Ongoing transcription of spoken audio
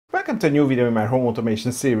Welcome to a new video in my home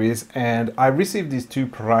automation series, and I received these two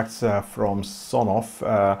products from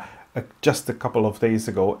Sonoff just a couple of days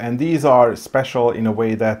ago, and these are special in a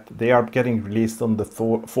way that they are getting released on the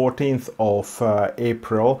 14th of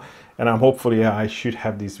April, and hopefully I should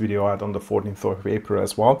have this video out on the 14th of April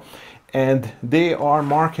as well. And they are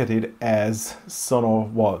marketed as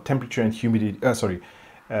Sonoff, well, temperature and humidity,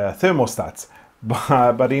 thermostats,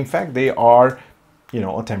 but in fact they are, you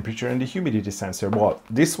know, a temperature and the humidity sensor. Well,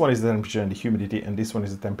 this one is the temperature and the humidity, and this one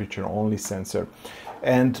is the temperature only sensor.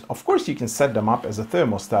 And of course you can set them up as a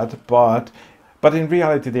thermostat, but in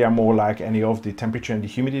reality they are more like any of the temperature and the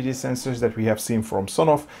humidity sensors that we have seen from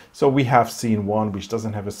Sonoff. So we have seen one which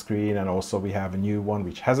doesn't have a screen, and also we have a new one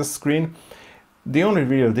which has a screen. The only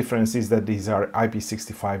real difference is that these are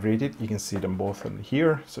IP65 rated. You can see them both on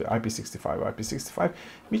here. So IP65,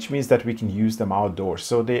 which means that we can use them outdoors.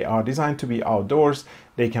 So they are designed to be outdoors.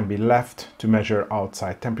 They can be left to measure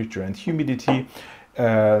outside temperature and humidity.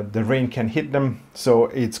 The rain can hit them, so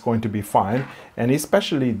it's going to be fine. And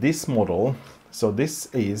especially this model. So this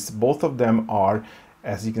is, both of them are,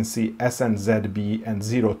 as you can see, SN-ZB and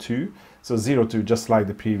 02. So 02, just like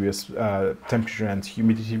the previous temperature and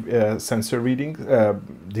humidity sensor reading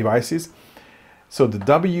devices. So the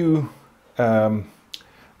WD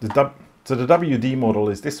model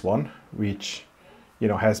is this one, which, you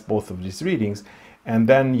know, has both of these readings, and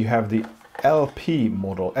then you have the LD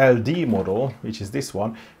model, which is this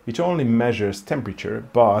one, which only measures temperature,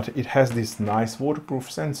 but it has this nice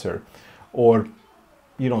waterproof sensor, or,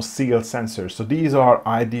 you know, sealed sensor. So these are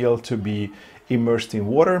ideal to be immersed in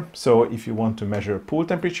water. So if you want to measure pool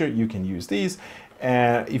temperature, you can use these.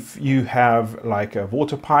 If you have like a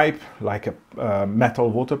water pipe, like a metal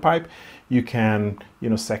water pipe, you can, you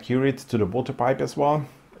know, secure it to the water pipe as well.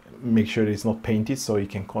 Make sure it's not painted so you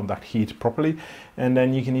can conduct heat properly. And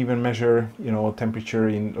then you can even measure, you know, temperature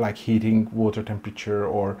in like heating water temperature,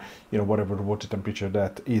 or, you know, whatever the water temperature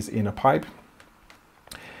that is in a pipe.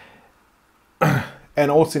 And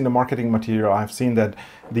also in the marketing material, I've seen that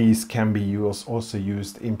these can be also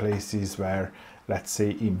used in places where, let's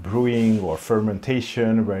say in brewing or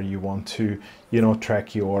fermentation, where you want to, you know,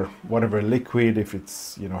 track your whatever liquid, if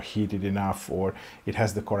it's, you know, heated enough, or it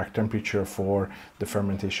has the correct temperature for the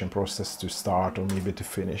fermentation process to start or maybe to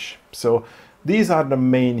finish. So these are the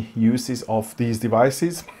main uses of these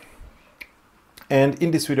devices. And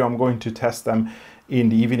in this video, I'm going to test them in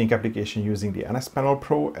the eWeLink application using the NS Panel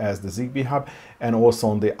Pro as the Zigbee hub, and also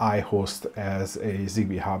on the iHost as a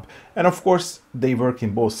Zigbee hub. And of course, they work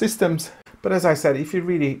in both systems. But as I said, if you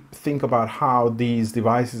really think about how these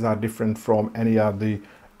devices are different from any of the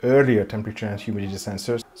earlier temperature and humidity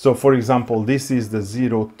sensors. So for example, this is the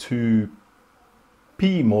 02P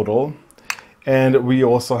model. And we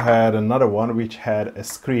also had another one which had a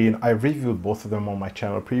screen. I reviewed both of them on my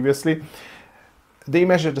channel previously. They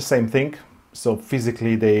measure the same thing. So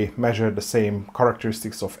physically they measure the same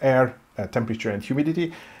characteristics of air, temperature and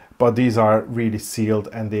humidity, but these are really sealed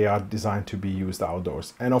and they are designed to be used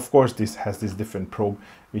outdoors. And of course this has this different probe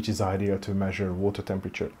which is ideal to measure water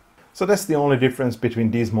temperature. So that's the only difference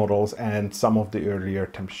between these models and some of the earlier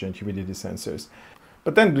temperature and humidity sensors.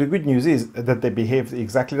 But then the good news is that they behave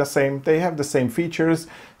exactly the same. They have the same features.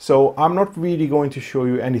 So I'm not really going to show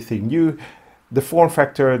you anything new. The form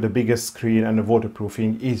factor, the biggest screen, and the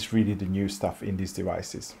waterproofing is really the new stuff in these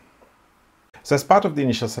devices. So as part of the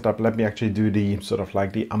initial setup, let me actually do the sort of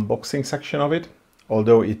like the unboxing section of it.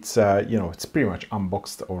 Although it's, you know, it's pretty much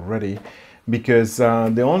unboxed already, because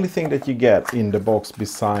the only thing that you get in the box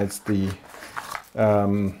besides the,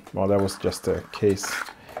 well, that was just a case.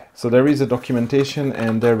 So there is a documentation,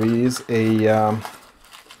 and there is a,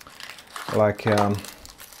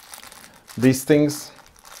 these things.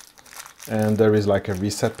 And there is like a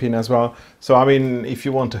reset pin as well. So I mean, if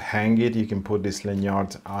you want to hang it, you can put this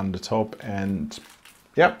lanyard on the top, and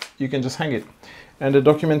yeah, you can just hang it. And the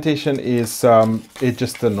documentation is it's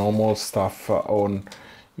just the normal stuff on,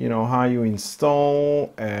 you know, how you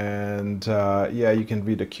install, and yeah, you can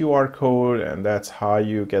read the QR code, and that's how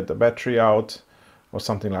you get the battery out, or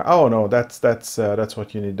something like. Oh no, that's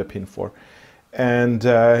what you need the pin for. And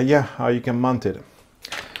yeah, how you can mount it.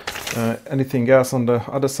 Anything else on the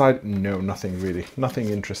other side? No, nothing really, nothing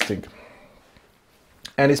interesting.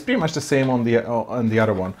 And it's pretty much the same on the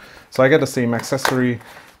other one. So I get the same accessory,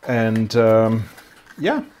 and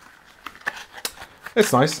yeah,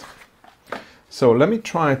 it's nice. So let me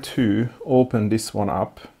try to open this one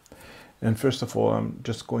up. And first of all, I'm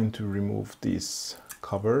just going to remove this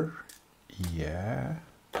cover. Yeah.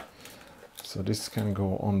 So this can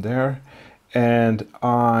go on there, and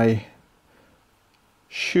I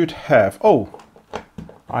should have, oh,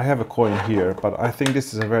 I have a coin here, but I think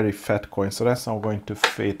this is a very fat coin, so that's not going to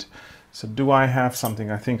fit. So do I have something?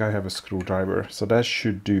 I think I have a screwdriver, so that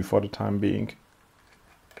should do for the time being.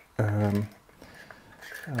 And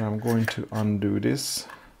I'm going to undo this.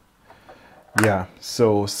 Yeah,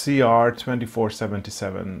 so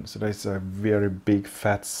CR2477, so that's a very big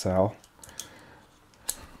fat cell.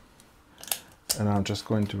 And I'm just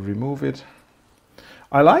going to remove it.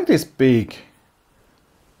 I like this big,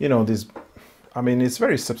 you know, this, I mean, it's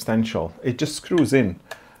very substantial. It just screws in.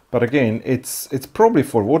 But again, it's probably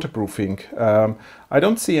for waterproofing. I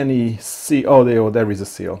don't see any seal. Oh, there is a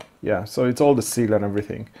seal. Yeah, so it's all the seal and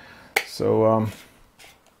everything. So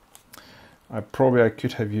I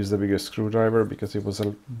could have used a bigger screwdriver because it was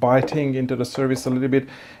biting into the surface a little bit.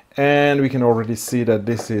 And we can already see that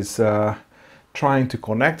this is trying to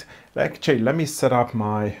connect. Actually, let me set up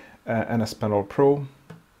my NS Panel Pro.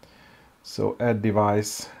 So add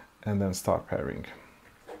device and then start pairing.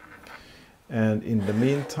 And in the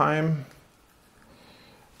meantime,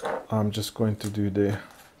 I'm just going to do the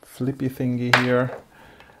flippy thingy here.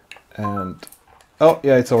 And oh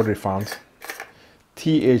yeah, it's already found.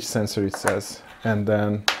 TH sensor it says. And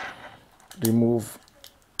then remove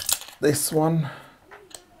this one.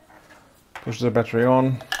 Push the battery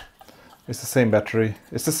on. It's the same battery.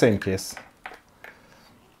 It's the same case.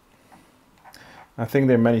 I think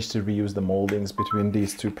they managed to reuse the moldings between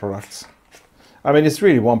these two products. I mean, it's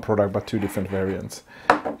really one product, but two different variants.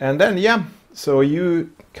 And then, yeah, so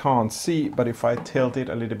you can't see, but if I tilt it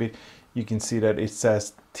a little bit, you can see that it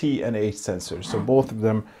says T and H sensor. So both of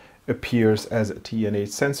them appears as a T and H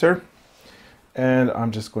sensor. And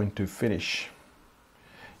I'm just going to finish.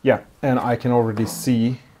 Yeah, and I can already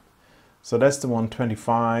see. So that's the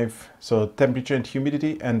 125. So temperature and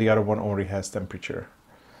humidity, and the other one only has temperature.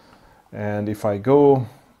 And if I go,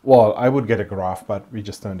 well, I would get a graph, but we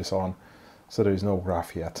just turn this on. So there is no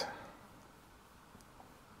graph yet.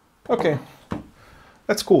 Okay,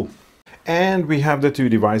 that's cool. And we have the two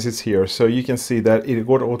devices here. So you can see that it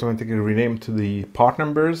got automatically renamed to the part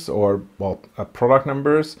numbers or, well, product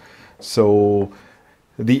numbers. So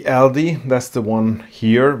the LD, that's the one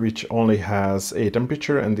here, which only has a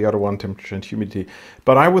temperature, and the other one temperature and humidity.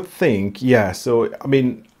 But I would think, yeah, so I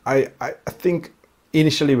mean, I think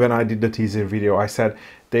initially when I did the teaser video, I said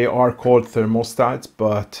they are called thermostats,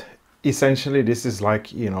 but essentially this is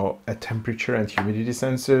like, you know, a temperature and humidity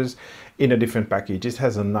sensors in a different package. It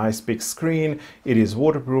has a nice big screen. It is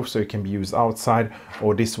waterproof, so it can be used outside.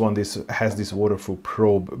 Or this one, this has this waterproof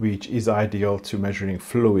probe, which is ideal to measuring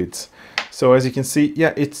fluids. So as you can see,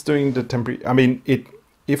 yeah, it's doing the temperature. I mean,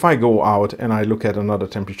 if I go out and I look at another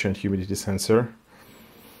temperature and humidity sensor,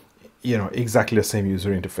 you know, exactly the same user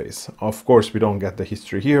interface. Of course, we don't get the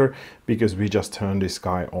history here because we just turned this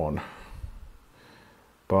guy on.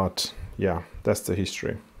 But yeah, that's the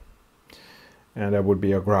history. And that would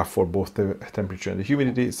be a graph for both the temperature and the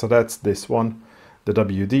humidity. So that's this one, the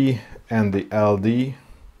WD and the LD.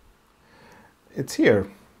 It's here,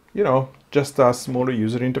 you know, just a smaller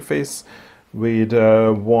user interface with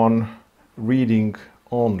one reading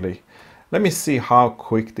only. Let me see how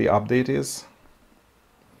quick the update is.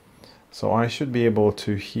 So I should be able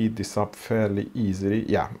to heat this up fairly easily.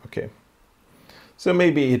 Yeah, okay. So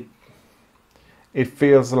maybe it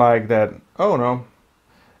feels like that, oh no,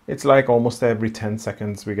 it's like almost every 10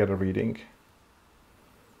 seconds we get a reading.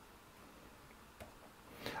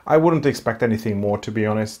 I wouldn't expect anything more, to be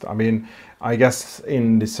honest. I mean, I guess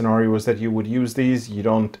in the scenarios that you would use these, you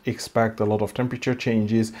don't expect a lot of temperature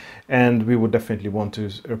changes, and we would definitely want to,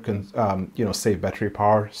 you know, save battery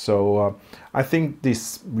power. So I think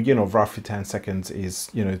this, you know, roughly 10 seconds is,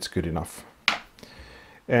 you know, it's good enough.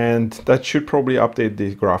 And that should probably update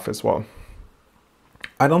the graph as well.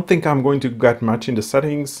 I don't think I'm going to get much in the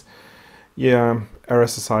settings. Yeah,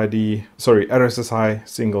 RSSI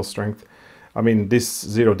single strength. I mean, this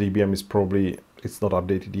 0 dBm is probably, it's not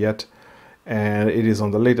updated yet. And it is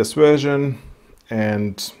on the latest version.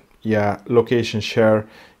 And yeah, location share,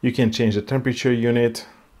 you can change the temperature unit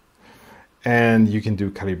and you can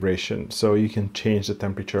do calibration. So you can change the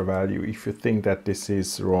temperature value if you think that this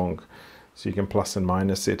is wrong. So you can plus and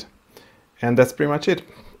minus it. And that's pretty much it.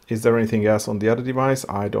 Is there anything else on the other device?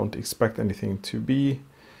 I don't expect anything to be.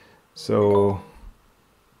 So,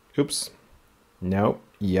 oops, no.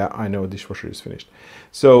 Yeah, I know dishwasher is finished.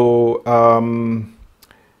 So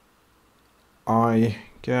I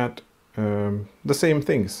get the same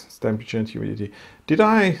things, temperature and humidity. Did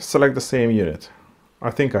I select the same unit?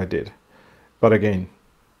 I think I did. But again,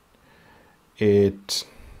 it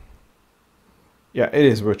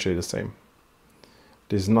is virtually the same.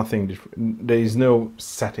 There's nothing different. There is no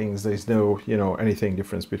settings. There is no, you know, anything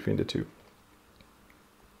difference between the two.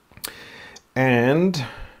 And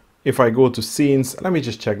if I go to scenes, let me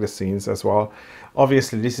just check the scenes as well.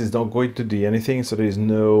 Obviously this is not going to do anything, so there is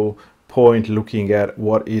no point looking at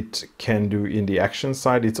what it can do in the action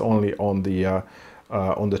side. It's only on the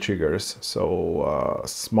triggers. So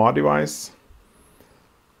smart device,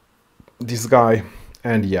 this guy,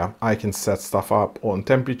 and yeah, I can set stuff up on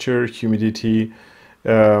temperature, humidity.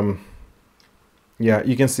 Yeah,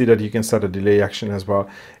 you can see that you can set a delay action as well,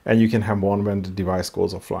 and you can have one when the device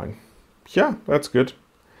goes offline. Yeah, that's good.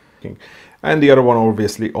 And the other one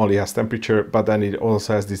obviously only has temperature, but then it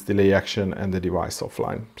also has this delay action and the device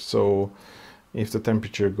offline. So if the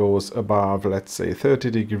temperature goes above, let's say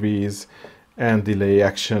 30 degrees, and delay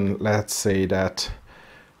action, let's say that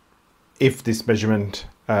if this measurement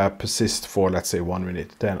persists for, let's say, 1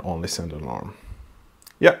 minute, then only send an alarm.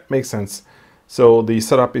 Yeah, makes sense. So the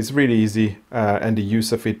setup is really easy, and the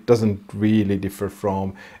use of it doesn't really differ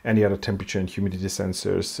from any other temperature and humidity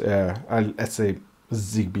sensors, let's say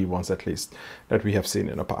Zigbee ones at least, that we have seen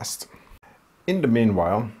in the past. In the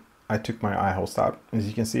meanwhile, I took my iHost out. As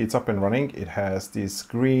you can see, it's up and running. It has this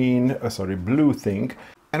blue thing.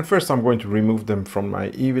 And first I'm going to remove them from my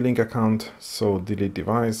eWeLink account. So delete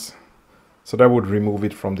device. So that would remove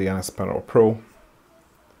it from the NS Panel Pro.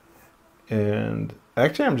 And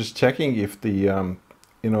actually I'm just checking if the,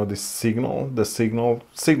 the signal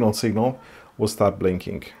will start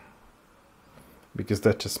blinking, because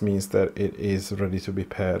that just means that it is ready to be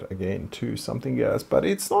paired again to something else, but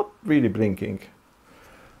it's not really blinking.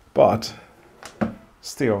 But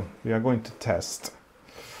still, we are going to test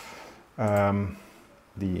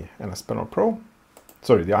the NS Panel Pro,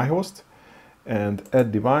 sorry, the iHost, and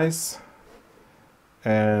add device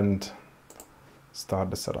and start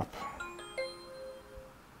the setup.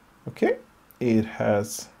 Okay, it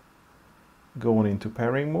has gone into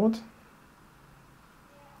pairing mode.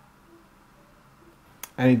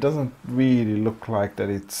 And it doesn't really look like that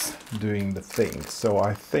it's doing the thing. So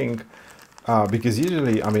I think, because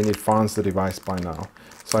usually, I mean, it finds the device by now.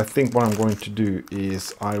 So I think what I'm going to do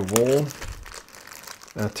is I will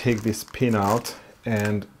take this pin out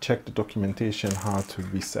and check the documentation how to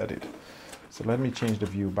reset it. So let me change the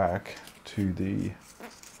view back to the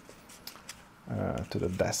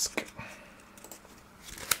desk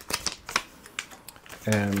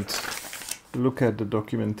and look at the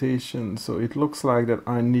documentation. So it looks like that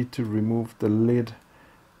I need to remove the lid,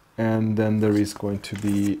 and then there is going to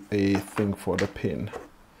be a thing for the pin.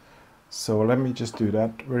 So let me just do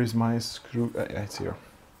that. Where is my screw? It's here.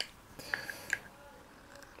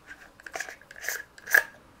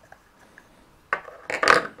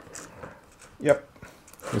 Yep,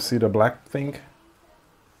 you see the black thing?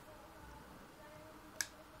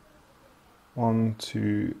 1,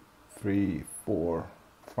 2, 3, 4,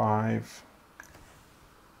 5.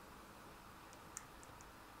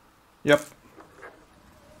 Yep.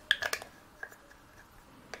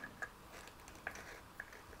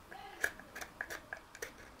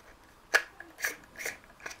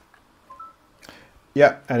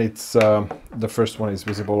 Yeah, and it's the first one is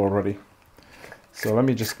visible already. So let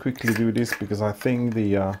me just quickly do this, because I think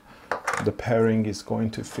the pairing is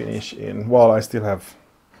going to finish in, well, I still have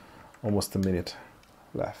almost a minute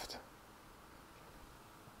left.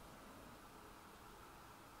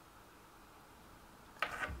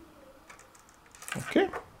 Okay.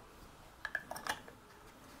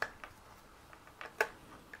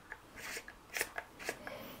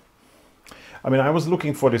 I mean, I was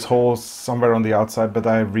looking for this hole somewhere on the outside, but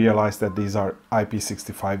I realized that these are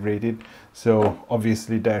IP65 rated. So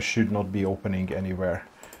obviously there should not be opening anywhere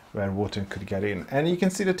where water could get in. And you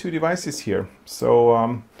can see the two devices here.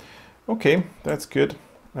 So, okay, that's good.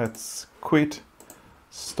 Let's quit,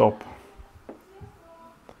 stop,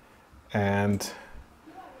 and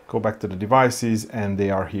go back to the devices, and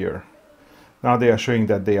they are here. Now they are showing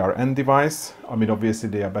that they are end device. I mean, obviously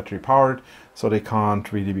they are battery powered, so they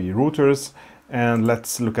can't really be routers. And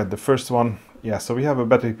let's look at the first one. Yeah, so we have a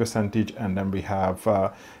battery percentage, and then we have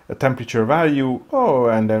a temperature value. Oh,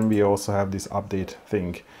 and then we also have this update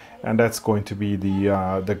thing. And that's going to be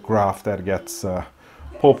the graph that gets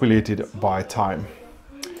populated by time.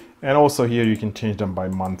 And also here you can change them by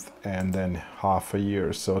month and then half a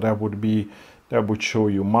year. So that would show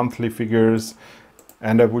you monthly figures,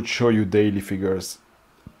 and that would show you daily figures.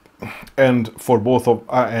 And for both of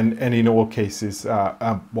and in all cases,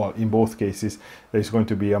 well, in both cases, there's going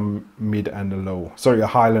to be a mid and a low. Sorry, a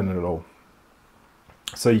high and a low.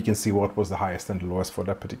 So you can see what was the highest and the lowest for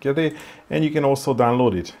that particular day, and you can also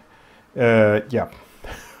download it. Yeah,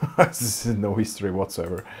 this is no history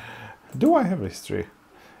whatsoever. Do I have history?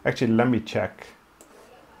 Actually, let me check.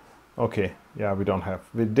 Okay, yeah, we don't have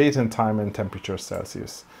with date and time and temperature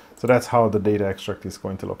Celsius. So that's how the data extract is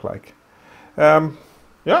going to look like.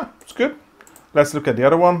 Yeah, it's good. Let's look at the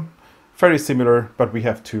other one. Very similar, but we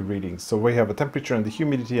have two readings. So we have a temperature and the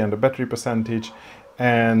humidity and the battery percentage.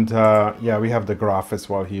 And yeah, we have the graph as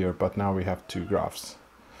well here, but now we have two graphs.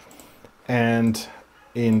 And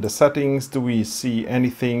in the settings, do we see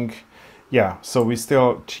anything? Yeah, so we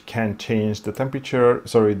still can change the temperature,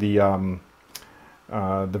 sorry, the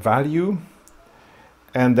value.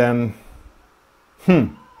 And then,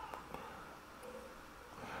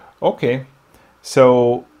 okay,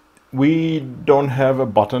 so we don't have a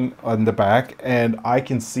button on the back, and I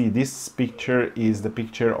can see this picture is the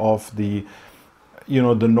picture of the, you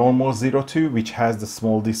know, the normal 02, which has the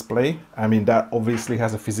small display. I mean, that obviously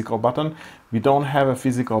has a physical button. We don't have a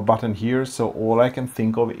physical button here, so all I can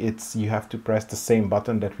think of is you have to press the same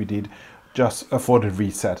button that we did just for the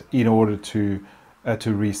reset in order to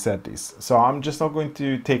reset this. So I'm just not going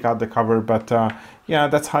to take out the cover, but yeah,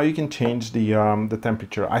 that's how you can change the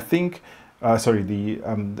temperature. I think. Sorry, the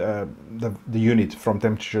unit from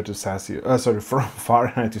temperature to Celsius, sorry, from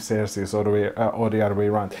Fahrenheit to Celsius, or the other way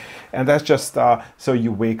around. And that's just so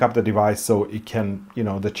you wake up the device so it can, you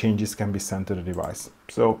know, the changes can be sent to the device.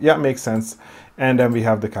 So yeah, makes sense. And then we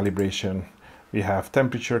have the calibration. We have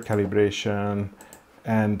temperature calibration,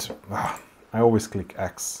 and I always click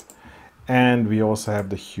X. And we also have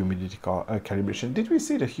the humidity calibration. Did we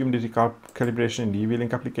see the humidity calibration in the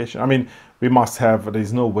eWeLink application? I mean, we must have.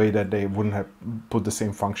 There's no way that they wouldn't have put the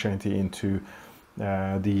same functionality into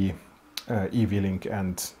the eWeLink,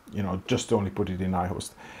 and, you know, just only put it in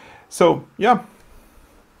iHost. So yeah,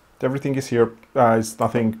 everything is here. It's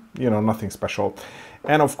nothing, you know, nothing special.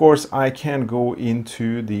 And of course, I can go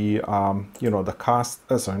into the you know, the cast.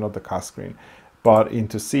 Sorry, not the cast screen, but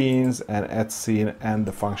into scenes and add scene, and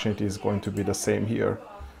the functionality is going to be the same here.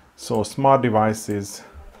 So smart devices,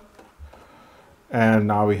 and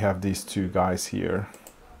now we have these two guys here.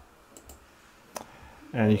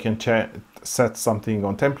 And you can set something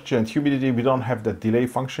on temperature and humidity. We don't have the delay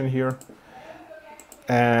function here.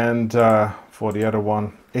 And for the other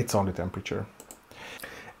one, it's only temperature.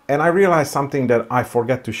 And I realized something that I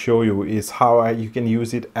forget to show you is how you can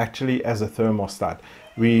use it actually as a thermostat,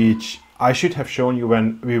 which I should have shown you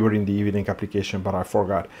when we were in the eWeLink application, but I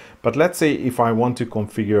forgot. But let's say if I want to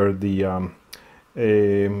configure the,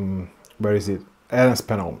 where is it? NS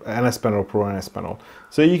panel Pro NS panel.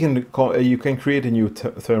 So you can create a new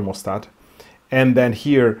thermostat, and then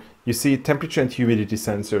here you see temperature and humidity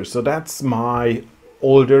sensor. So that's my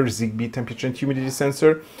older Zigbee temperature and humidity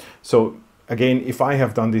sensor. So again, if I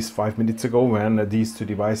have done this 5 minutes ago when these two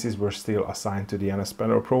devices were still assigned to the NS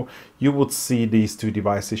Panel Pro, you would see these two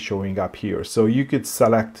devices showing up here. So you could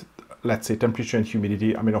select, let's say, temperature and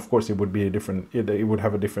humidity. I mean, of course, it would be a different, it would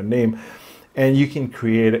have a different name, and you can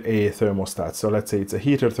create a thermostat. So let's say it's a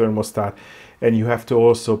heater thermostat, and you have to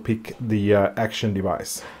also pick the action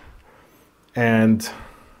device, and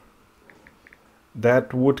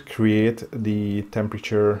that would create the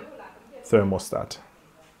temperature thermostat,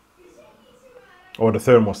 or the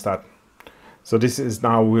thermostat. So this is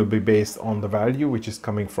now will be based on the value which is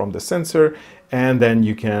coming from the sensor, and then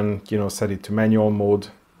you can, you know, set it to manual mode.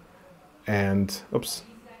 And oops,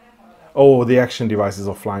 oh, the action device is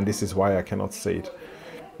offline. This is why I cannot see it.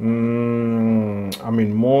 I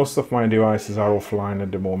mean, most of my devices are offline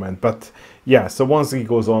at the moment, but yeah, so once it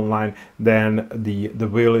goes online, then the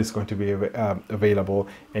wheel is going to be available,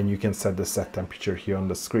 and you can set the set temperature here on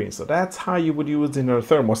the screen. So that's how you would use in a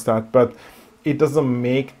thermostat, but it doesn't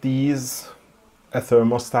make these a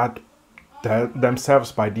thermostat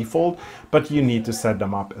themselves by default, but you need to set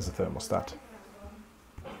them up as a thermostat.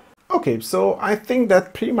 Okay, so I think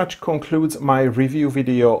that pretty much concludes my review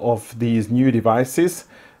video of these new devices.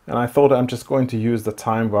 And I thought I'm just going to use the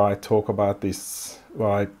time where I talk about this, where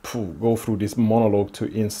I go through this monologue to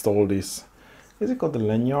install this. Is it called the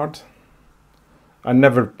lanyard? I'm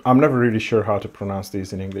never really sure how to pronounce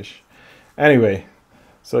these in English. Anyway,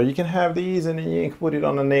 so you can have these, and then you can put it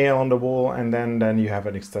on a nail on the wall, and then you have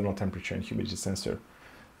an external temperature and humidity sensor.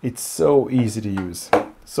 It's so easy to use.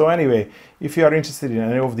 So anyway, if you are interested in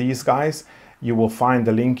any of these guys, you will find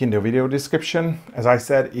the link in the video description. As I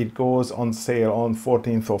said, it goes on sale on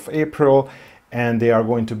 14th of April, and they are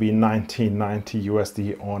going to be $19.90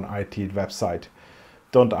 USD on IT website.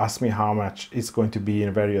 Don't ask me how much it's going to be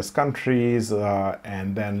in various countries,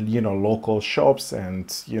 and then, you know, local shops,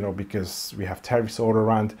 and, you know, because we have tariffs all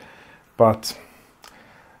around, but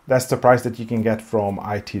that's the price that you can get from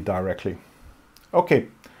IT directly. Okay,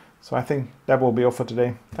 so I think that will be all for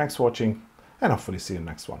today. Thanks for watching, and hopefully see you in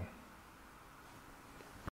the next one.